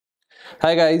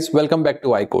Hi guys, welcome back to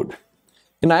iCode.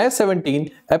 In iOS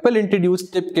 17, Apple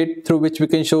introduced TipKit through which we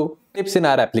can show tips in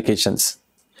our applications.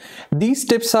 These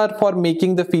tips are for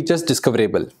making the features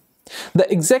discoverable.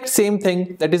 The exact same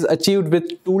thing that is achieved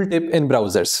with Tooltip in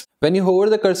browsers. When you hover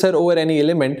the cursor over any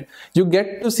element, you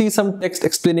get to see some text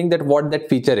explaining that what that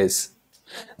feature is.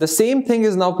 The same thing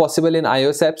is now possible in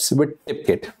iOS apps with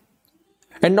TipKit.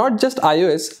 And not just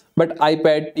iOS, but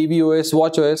iPad, tvOS,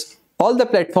 watchOS, all the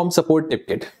platforms support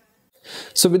TipKit.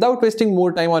 So without wasting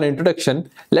more time on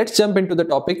introduction, let's jump into the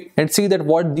topic and see that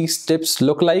what these tips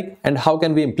look like and how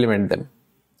can we implement them.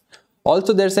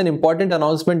 Also, there's an important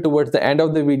announcement towards the end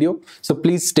of the video, so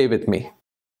please stay with me.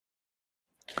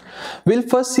 We'll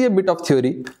first see a bit of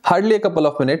theory, hardly a couple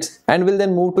of minutes, and we'll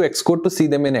then move to Xcode to see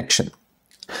them in action.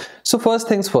 So first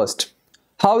things first,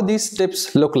 how these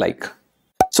tips look like.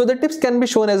 So the tips can be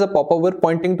shown as a popover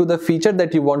pointing to the feature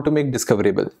that you want to make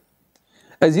discoverable.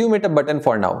 Assume it a button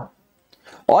for now.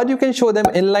 Or you can show them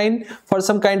inline for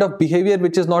some kind of behavior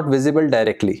which is not visible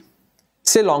directly.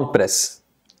 Say long press.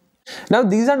 Now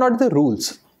these are not the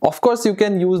rules. Of course you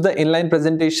can use the inline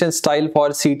presentation style for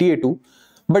CTA too,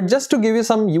 but just to give you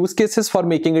some use cases for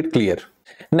making it clear.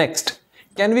 Next,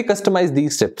 can we customize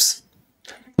these tips?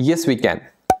 Yes, we can.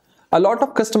 A lot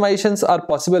of customizations are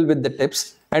possible with the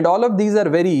tips and all of these are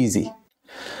very easy.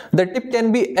 The tip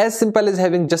can be as simple as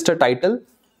having just a title,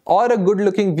 or a good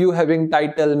looking view having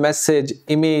title, message,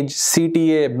 image,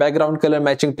 CTA, background color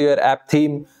matching to your app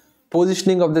theme,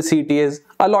 positioning of the CTAs.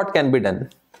 A lot can be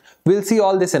done. We'll see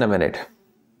all this in a minute.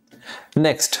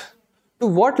 Next, to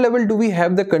what level do we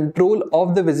have the control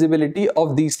of the visibility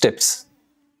of these tips?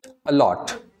 A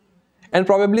lot. And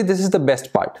probably this is the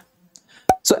best part.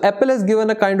 So Apple has given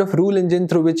a kind of rule engine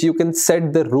through which you can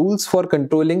set the rules for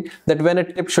controlling that when a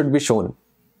tip should be shown.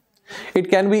 It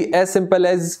can be as simple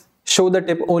as show the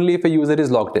tip only if a user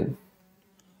is logged in,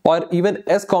 or even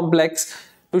as complex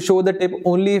to show the tip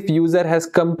only if user has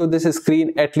come to this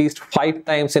screen at least 5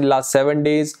 times in last 7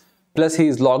 days, plus he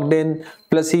is logged in,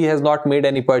 plus he has not made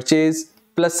any purchase,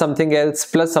 plus something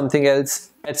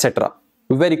else, etc.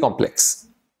 Very complex.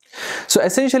 So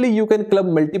essentially you can club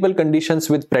multiple conditions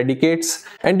with predicates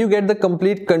and you get the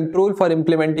complete control for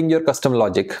implementing your custom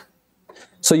logic.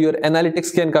 So your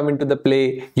analytics can come into the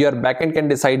play, your backend can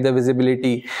decide the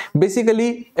visibility,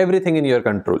 basically everything in your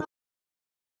control.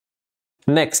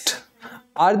 Next,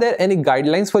 are there any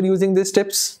guidelines for using these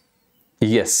tips?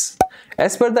 Yes.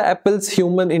 As per the Apple's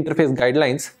human interface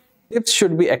guidelines, tips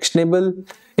should be actionable,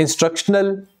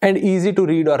 instructional, and easy to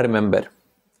read or remember.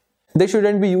 They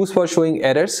shouldn't be used for showing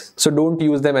errors, so don't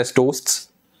use them as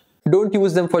toasts. Don't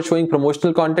use them for showing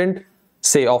promotional content,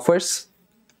 say offers.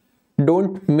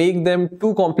 Don't make them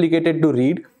too complicated to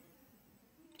read.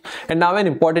 And now an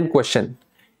important question.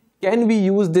 Can we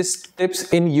use these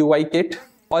tips in UIKit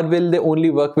or will they only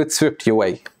work with Swift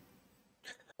UI?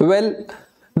 Well,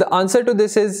 the answer to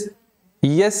this is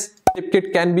yes,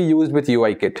 TipKit can be used with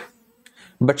UIKit.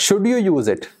 But should you use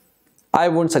it? I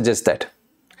won't suggest that.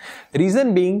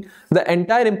 Reason being, the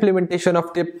entire implementation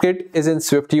of TipKit is in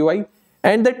Swift UI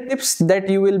and the tips that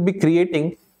you will be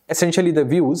creating, essentially the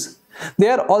views, they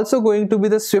are also going to be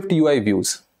the Swift UI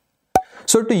views.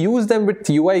 So to use them with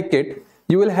UIKit,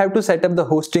 you will have to set up the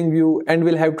hosting view and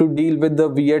will have to deal with the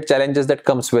weird challenges that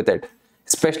comes with it,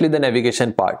 especially the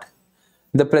navigation part,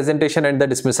 the presentation and the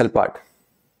dismissal part.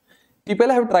 People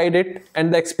have tried it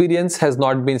and the experience has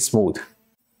not been smooth.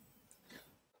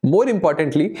 More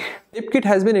importantly, TipKit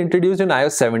has been introduced in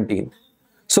iOS 17.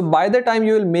 So by the time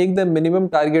you will make the minimum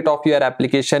target of your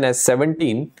application as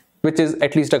 17, which is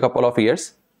at least a couple of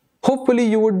years, hopefully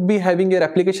you would be having your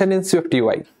application in Swift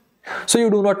UI. So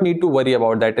you do not need to worry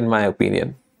about that in my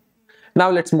opinion. Now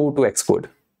let's move to Xcode.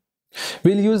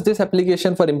 We'll use this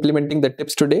application for implementing the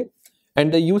tips today.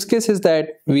 And the use case is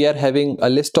that we are having a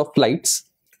list of flights.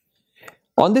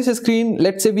 On this screen,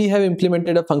 let's say we have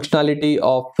implemented a functionality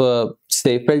of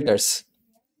say filters.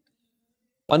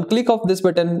 On click of this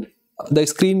button, the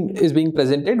screen is being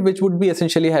presented, which would be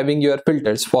essentially having your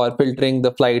filters for filtering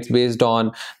the flights based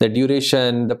on the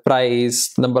duration, the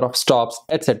price, number of stops,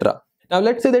 etc. Now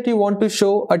let's say that you want to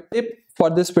show a tip for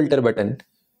this filter button.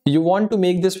 You want to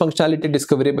make this functionality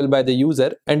discoverable by the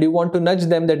user and you want to nudge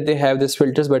them that they have this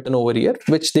filters button over here,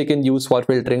 which they can use for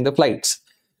filtering the flights.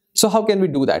 So how can we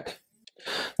do that?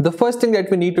 The first thing that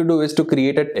we need to do is to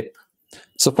create a tip.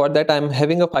 So for that, I'm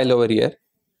having a file over here.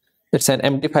 It's an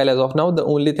empty file as of now. The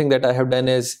only thing that I have done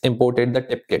is imported the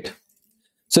TipKit.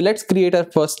 So let's create our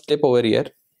first tip over here,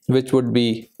 which would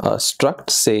be a struct,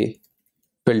 say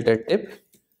filter tip.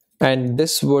 And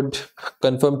this would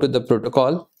conform to the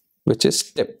protocol, which is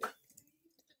tip.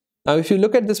 Now, if you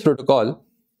look at this protocol,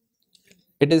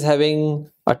 it is having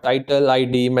a title,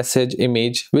 ID, message,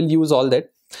 image. We'll use all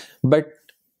that, but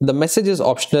the message is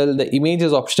optional, the image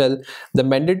is optional. The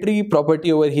mandatory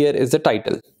property over here is the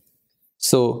title.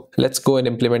 So let's go and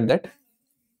implement that.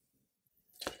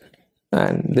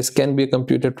 And this can be a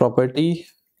computed property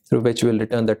through which we'll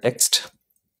return the text.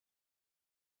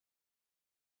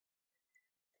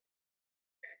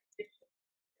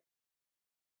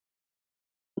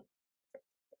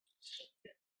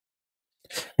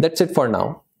 That's it for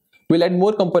now. We'll add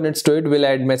more components to it. We'll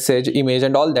add message, image,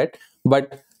 and all that.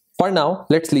 But for now,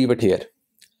 let's leave it here.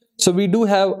 So we do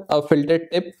have a filter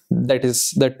tip, that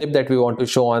is the tip that we want to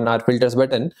show on our filters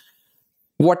button.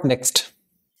 What next?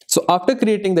 So after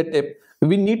creating the tip,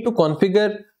 we need to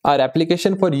configure our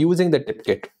application for using the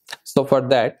TipKit. So for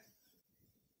that,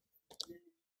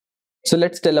 so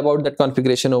let's tell about that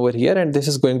configuration over here, and this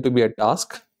is going to be a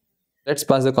task. Let's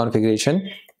pass the configuration.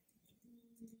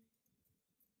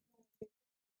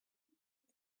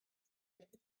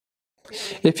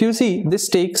 If you see, this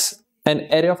takes an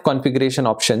array of configuration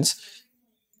options.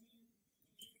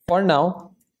 For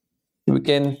now, we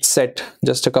can set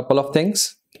just a couple of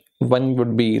things. One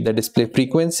would be the display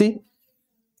frequency.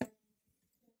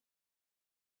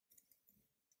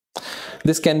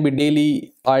 This can be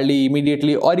daily, hourly,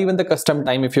 immediately, or even the custom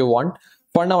time if you want.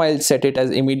 For now, I'll set it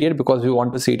as immediate because we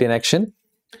want to see it in action.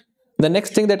 The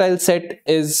next thing that I'll set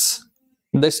is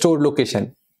the stored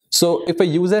location. So if a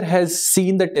user has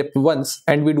seen the tip once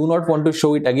and we do not want to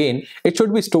show it again, it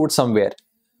should be stored somewhere.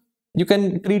 You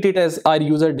can treat it as our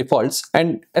user defaults,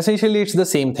 and essentially it's the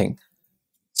same thing.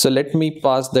 So let me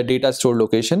pass the data stored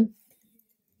location,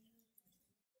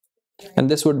 and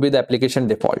this would be the application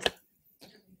default.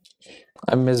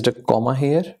 I missed a comma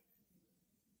here.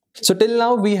 So till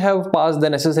now we have passed the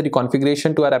necessary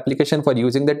configuration to our application for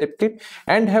using the TipKit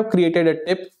and have created a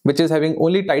tip which is having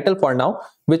only title for now,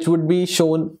 which would be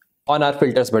shown on our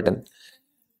filters button.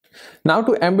 Now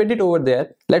to embed it over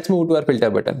there, let's move to our filter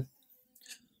button.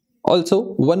 Also,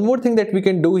 one more thing that we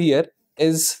can do here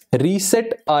is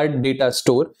reset our data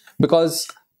store, because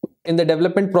in the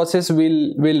development process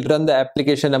we'll run the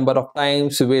application number of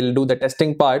times, we'll do the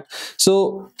testing part.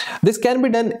 So this can be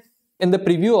done in the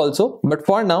preview also, but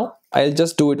for now I'll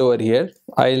just do it over here.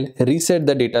 I'll reset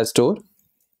the data store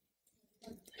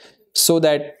so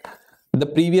that the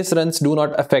previous runs do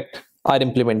not affect our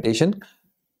implementation.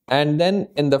 And then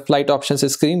in the flight options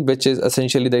screen, which is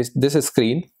essentially this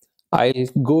screen, I'll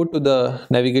go to the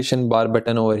navigation bar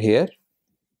button over here,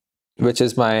 which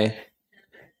is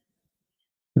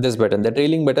this button, the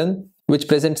trailing button, which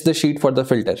presents the sheet for the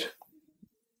filter.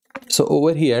 So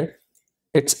over here,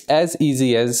 it's as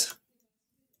easy as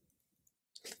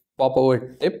pop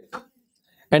over tip,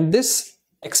 and this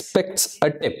expects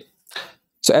a tip.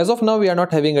 So as of now, we are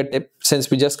not having a tip since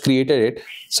we just created it.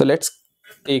 So let's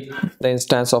take the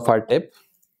instance of our tip,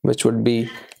 which would be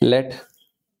let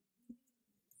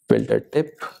filter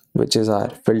tip, which is our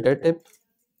filter tip,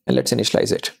 and let's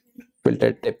initialize it,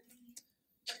 filter tip.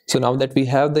 So now that we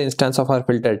have the instance of our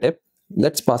filter tip,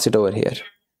 let's pass it over here.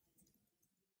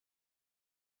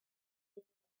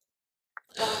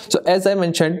 So as I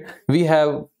mentioned, we have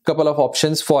a couple of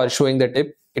options for showing the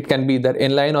tip. It can be either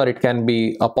inline or it can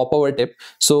be a popover tip.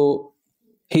 So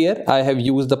here I have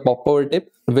used the popover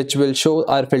tip, which will show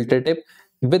our filter tip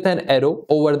with an arrow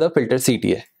over the filter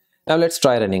CTA. Now let's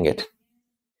try running it.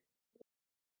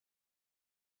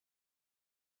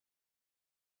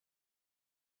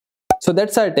 So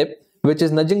that's our tip, which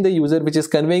is nudging the user, which is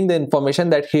conveying the information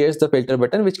that here's the filter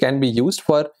button, which can be used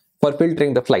for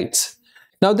filtering the flights.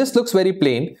 Now this looks very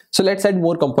plain, so let's add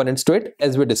more components to it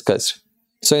as we discussed.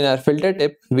 So in our filter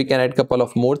tip, we can add a couple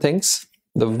of more things.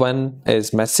 The one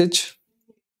is message.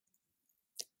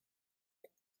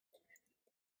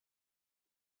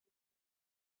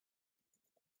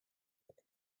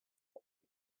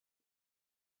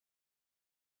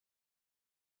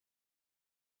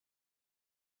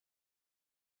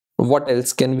 What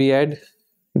else can we add?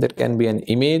 There can be an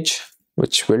image,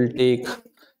 which will take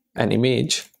an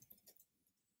image.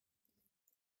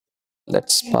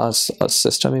 Let's pass a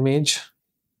system image.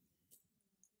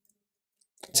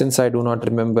 Since I do not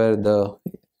remember the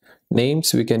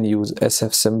names, we can use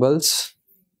SF symbols.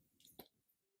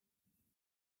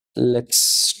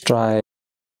 Let's try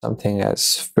something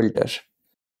as filter.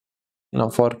 Now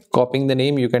for copying the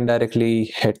name, you can directly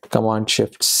hit Command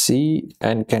Shift C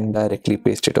and can directly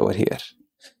paste it over here.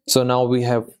 So now we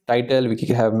have title, we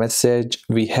have message,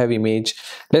 we have image.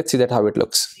 Let's see that how it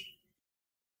looks.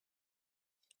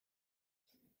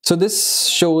 So this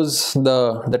shows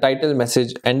the title,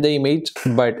 message and the image,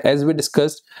 but as we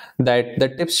discussed that the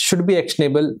tips should be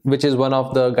actionable, which is one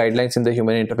of the guidelines in the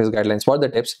human interface guidelines for the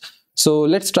tips. So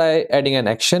let's try adding an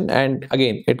action, and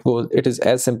again it is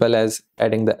as simple as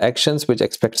adding the actions, which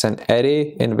expects an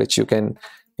array in which you can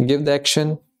give the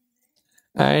action.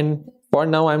 And for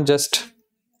now I'm just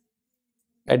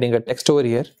adding a text over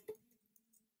here,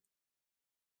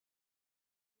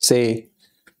 say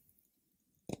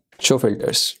show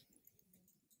filters.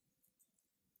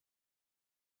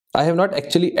 I have not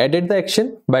actually added the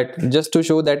action, but just to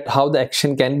show that how the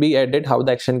action can be added, how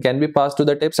the action can be passed to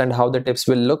the tips, and how the tips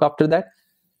will look after that.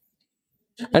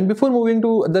 And before moving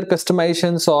to other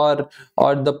customizations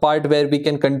or the part where we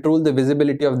can control the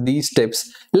visibility of these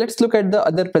tips, let's look at the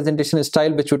other presentation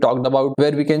style which we talked about,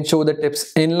 where we can show the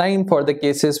tips inline for the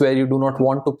cases where you do not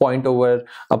want to point over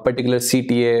a particular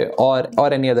CTA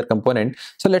or any other component.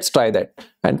 So let's try that.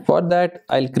 And for that,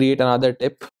 I'll create another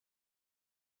tip.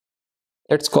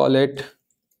 Let's call it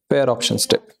pair options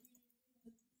tip.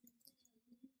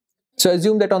 So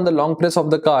assume that on the long press of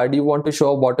the card, you want to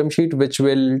show a bottom sheet which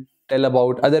will tell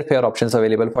about other fare options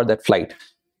available for that flight.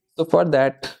 So for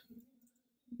that,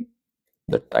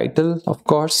 the title, of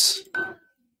course,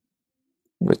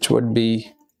 which would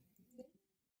be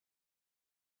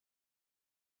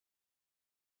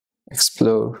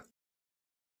explore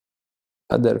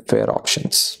other fare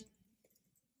options.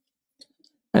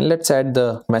 And let's add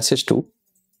the message too.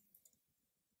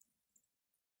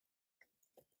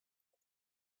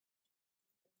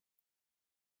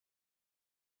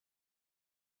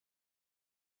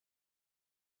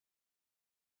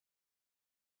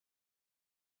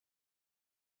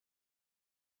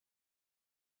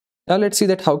 Now let's see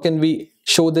that how can we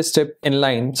show this tip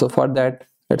inline. So for that,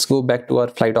 let's go back to our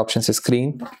flight options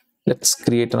screen. Let's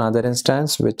create another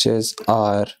instance, which is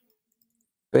our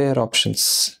pair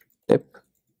options tip.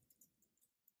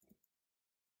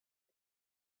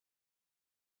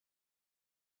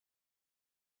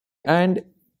 And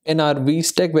in our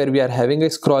vStack, where we are having a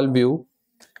scroll view,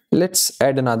 let's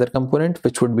add another component,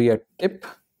 which would be a tip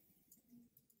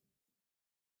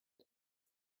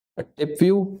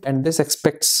view, and this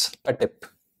expects a tip.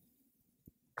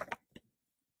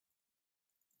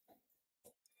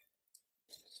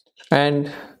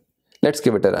 And let's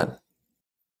give it a run.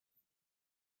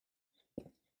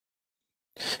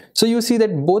 So you see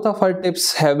that both of our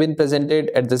tips have been presented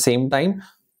at the same time.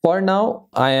 For now,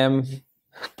 I am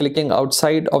clicking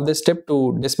outside of this tip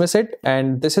to dismiss it,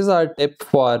 and this is our tip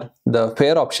for the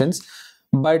fare options.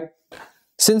 But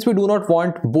since we do not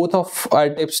want both of our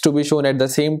tips to be shown at the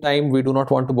same time, we do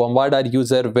not want to bombard our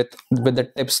user with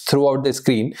the tips throughout the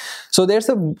screen. So there's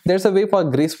a way for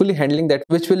gracefully handling that,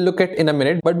 which we'll look at in a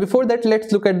minute. But before that,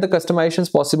 let's look at the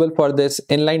customizations possible for this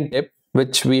inline tip,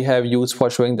 which we have used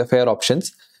for showing the fare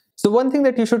options. So one thing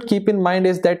that you should keep in mind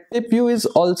is that tip view is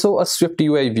also a Swift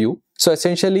UI view. So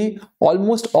essentially,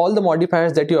 almost all the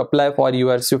modifiers that you apply for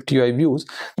your Swift UI views,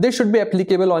 they should be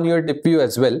applicable on your tip view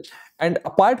as well. And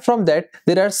apart from that,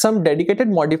 there are some dedicated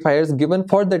modifiers given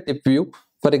for the tip view.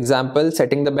 For example,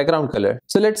 setting the background color.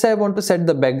 So let's say I want to set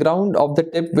the background of the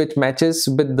tip which matches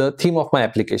with the theme of my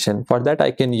application. For that, I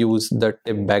can use the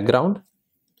tip background.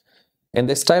 In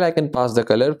this style, I can pass the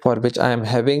color for which I am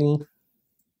having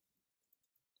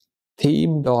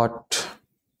theme dot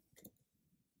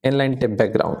inline tip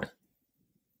background.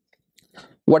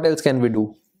 What else can we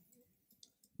do?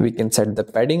 We can set the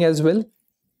padding as well.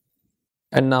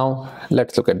 And now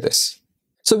let's look at this.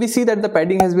 So we see that the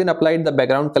padding has been applied, the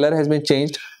background color has been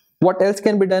changed. What else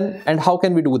can be done and how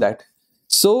can we do that?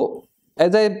 So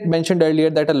as I mentioned earlier,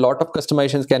 that a lot of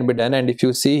customizations can be done, and if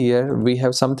you see here, we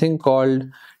have something called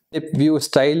tip view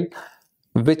style,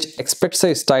 which expects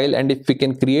a style, and if we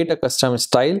can create a custom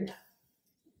style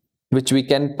which we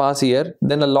can pass here,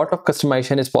 then a lot of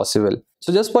customization is possible.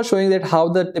 So just for showing that how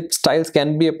the tip styles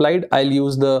can be applied, I'll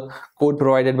use the code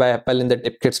provided by Apple in the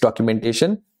TipKit's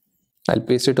documentation. I'll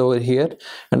paste it over here,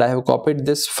 and I have copied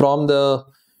this from the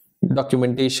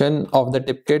documentation of the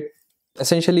TipKit.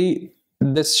 Essentially,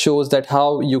 this shows that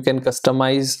how you can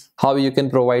customize, how you can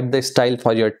provide the style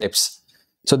for your tips.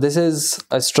 So this is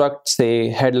a struct, say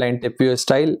headline tip view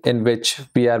style, in which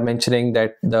we are mentioning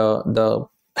that the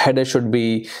header should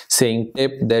be saying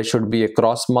tip, there should be a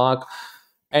cross mark,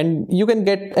 and you can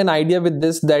get an idea with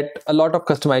this that a lot of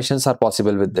customizations are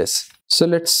possible with this. So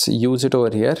let's use it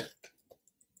over here,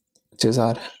 which is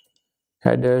our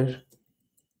header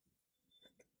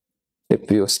tip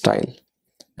view style,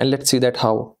 and let's see that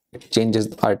how it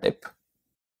changes our tip.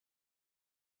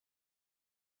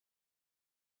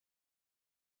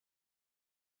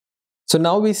 So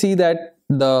now we see that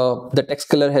the text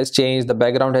color has changed, the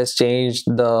background has changed,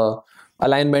 the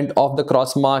alignment of the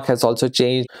cross mark has also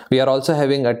changed. We are also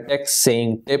having a text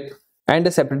saying tip and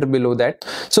a separator below that.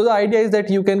 So the idea is that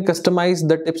you can customize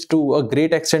the tips to a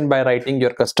great extent by writing your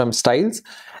custom styles.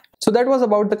 So that was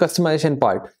about the customization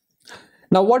part.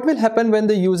 Now what will happen when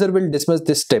the user will dismiss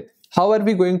this tip? How are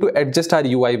we going to adjust our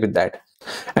UI with that?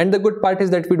 And the good part is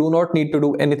that we do not need to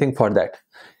do anything for that.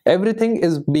 Everything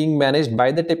is being managed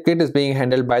by the TipKit, is being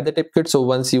handled by the TipKit. So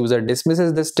once user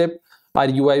dismisses this tip, our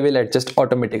UI will adjust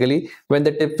automatically when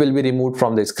the tip will be removed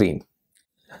from the screen.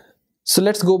 So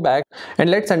let's go back and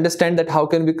let's understand that how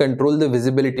can we control the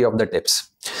visibility of the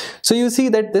tips. So you see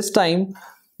that this time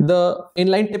the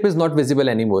inline tip is not visible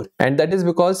anymore, and that is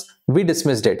because we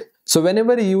dismissed it. So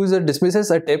whenever a user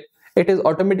dismisses a tip, it is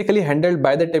automatically handled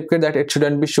by the TipKit that it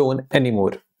shouldn't be shown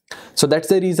anymore. So that's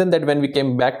the reason that when we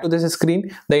came back to this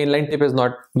screen, the inline tip is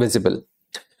not visible.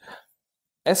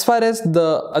 As far as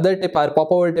the other tip, our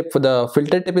popover tip, for the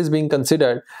filter tip is being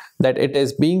considered, that it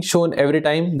is being shown every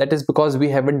time. That is because we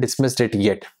haven't dismissed it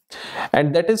yet.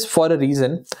 And that is for a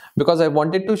reason, because I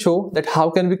wanted to show that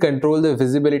how can we control the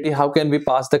visibility, how can we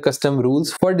pass the custom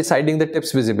rules for deciding the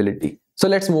tip's visibility. So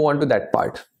let's move on to that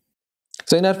part.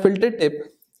 So in our filter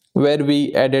tip, where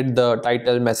we added the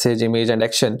title, message, image and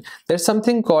action, there's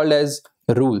something called as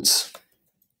rules.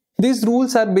 These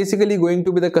rules are basically going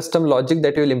to be the custom logic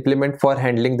that you will implement for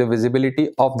handling the visibility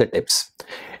of the tips.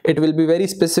 It will be very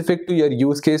specific to your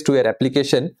use case, to your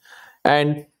application.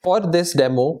 And for this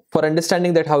demo, for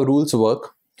understanding that how rules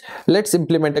work, let's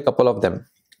implement a couple of them.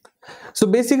 So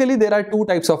basically there are two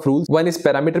types of rules. One is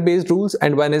parameter based rules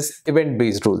and one is event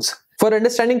based rules. For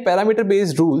understanding parameter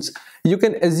based rules, you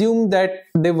can assume that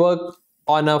they work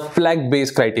on a flag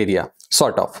based criteria,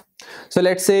 sort of. So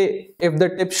let's say if the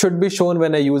tip should be shown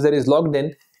when a user is logged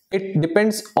in, it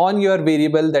depends on your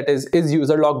variable, that is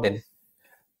user logged in.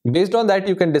 Based on that,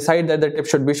 you can decide that the tip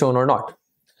should be shown or not.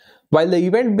 While the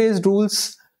event based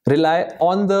rules rely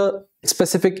on the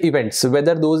specific events,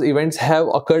 whether those events have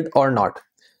occurred or not.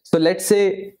 So let's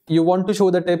say you want to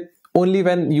show the tip only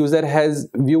when user has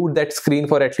viewed that screen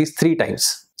for at least 3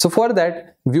 times. So for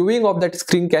that, viewing of that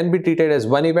screen can be treated as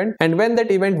one event, and when that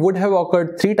event would have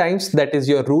occurred 3 times, that is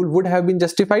your rule would have been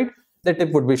justified, the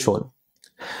tip would be shown.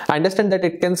 I understand that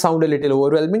it can sound a little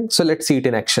overwhelming, so let's see it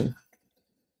in action.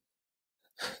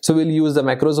 So we'll use the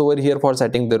macros over here for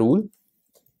setting the rule.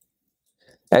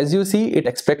 As you see, it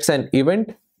expects an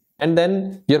event and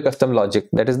then your custom logic,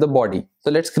 that is the body.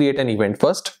 So let's create an event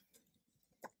first.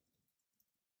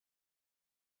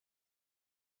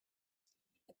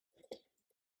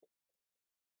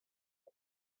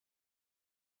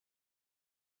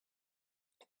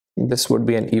 This would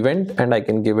be an event and I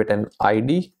can give it an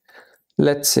ID.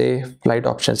 Let's say flight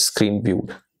options screen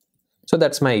viewed. So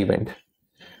that's my event.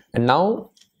 And now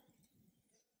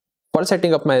for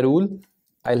setting up my rule,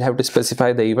 I'll have to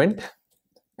specify the event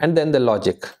and then the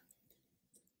logic.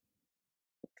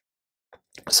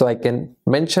 So I can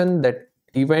mention that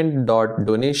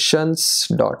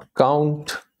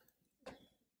event.donations.count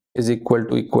is equal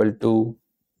to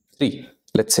 3,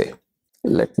 let's say.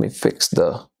 Let me fix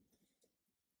the...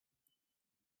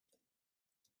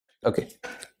 Okay.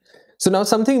 So now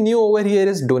something new over here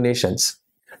is donations.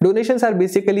 Donations are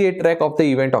basically a track of the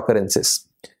event occurrences.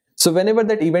 So whenever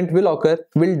that event will occur,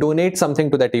 we'll donate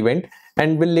something to that event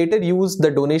and we'll later use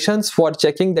the donations for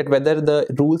checking that whether the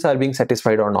rules are being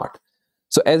satisfied or not.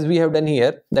 So as we have done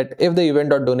here, that if the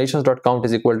event.donations.count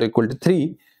is equal to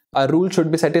 3, our rule should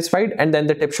be satisfied and then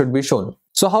the tip should be shown.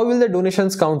 So how will the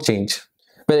donations count change?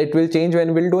 Well, it will change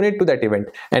when we'll donate to that event.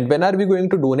 And when are we going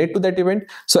to donate to that event?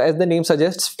 So as the name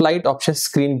suggests, flight options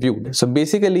screen viewed. So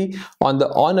basically on the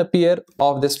on appear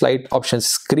of this flight options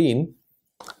screen,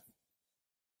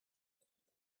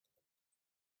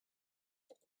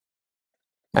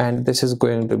 and this is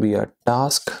going to be a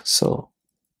task. So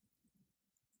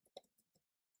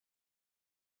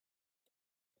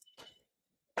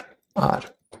our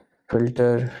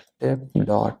filter tip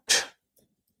dot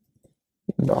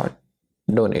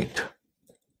donate.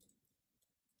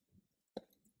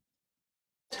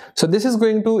 So this is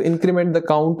going to increment the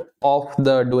count of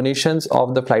the donations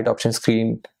of the flight option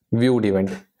screen viewed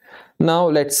event. Now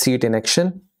let's see it in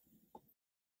action.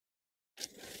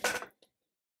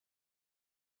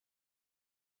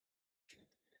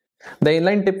 The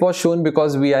inline tip was shown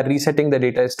because we are resetting the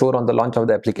data store on the launch of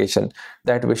the application.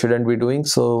 That we shouldn't be doing.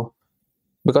 So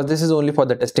because this is only for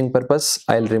the testing purpose,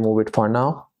 I'll remove it for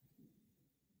now.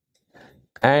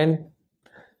 And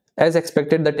as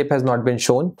expected, the tip has not been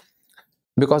shown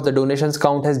because the donations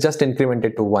count has just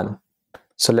incremented to 1.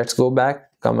 So let's go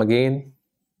back, come again.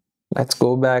 Let's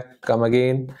go back, come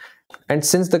again. And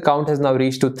since the count has now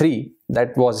reached to 3,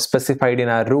 that was specified in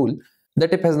our rule, the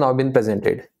tip has now been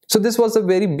presented. So this was a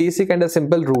very basic and a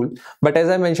simple rule, but as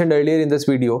I mentioned earlier in this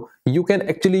video, you can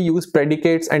actually use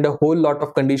predicates and a whole lot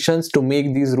of conditions to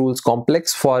make these rules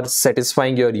complex for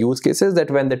satisfying your use cases, that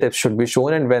when the tip should be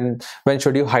shown and when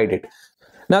should you hide it.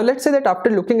 Now let's say that after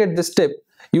looking at this tip,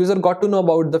 user got to know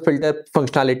about the filter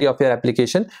functionality of your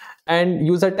application and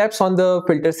user taps on the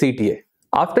filter CTA.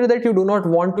 After that, you do not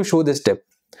want to show this tip.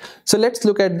 So let's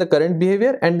look at the current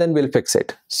behavior and then we'll fix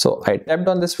it. So I tapped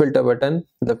on this filter button,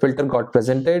 the filter got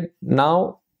presented.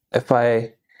 Now if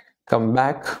I come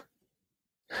back,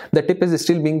 the tip is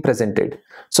still being presented.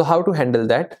 So how to handle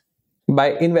that?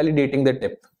 By invalidating the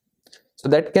tip. So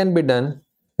that can be done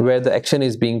where the action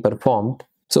is being performed.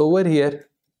 So over here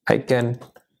I can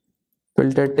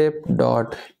filter tip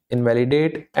dot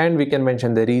invalidate, and we can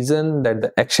mention the reason that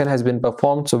the action has been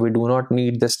performed, so we do not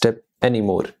need this tip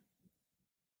anymore.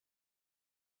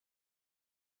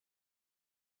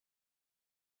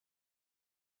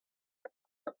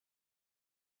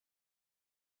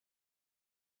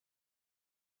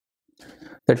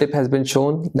 The tip has been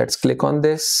shown. Let's click on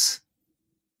this.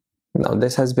 Now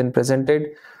this has been presented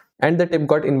and the tip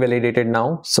got invalidated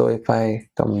now. So if I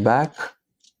come back,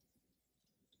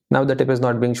 now the tip is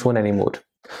not being shown anymore.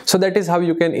 So that is how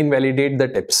you can invalidate the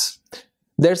tips.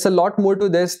 There's a lot more to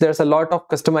this. There's a lot of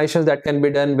customizations that can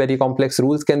be done. Very complex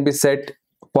rules can be set.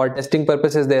 For testing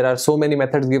purposes, there are so many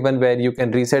methods given where you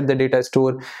can reset the data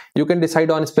store. You can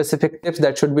decide on specific tips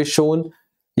that should be shown.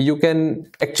 You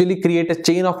can actually create a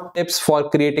chain of tips for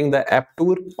creating the app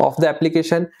tour of the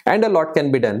application, and a lot can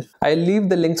be done. I'll leave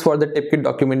the links for the TipKit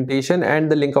documentation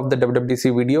and the link of the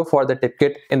WWDC video for the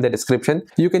TipKit in the description.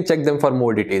 You can check them for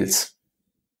more details.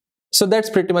 So that's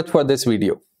pretty much for this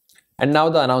video. And now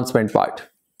the announcement part.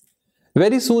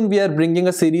 Very soon we are bringing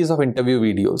a series of interview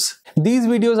videos. These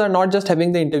videos are not just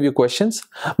having the interview questions,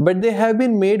 but they have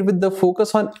been made with the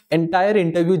focus on entire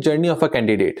interview journey of a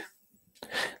candidate.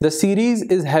 The series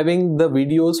is having the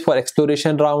videos for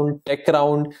exploration round, tech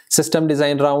round, system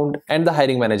design round, and the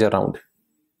hiring manager round.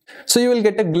 So you will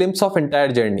get a glimpse of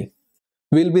entire journey.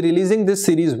 We'll be releasing this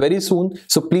series very soon,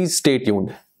 so please stay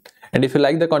tuned. And if you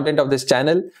like the content of this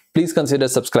channel, please consider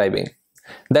subscribing.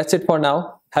 That's it for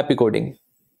now. Happy coding.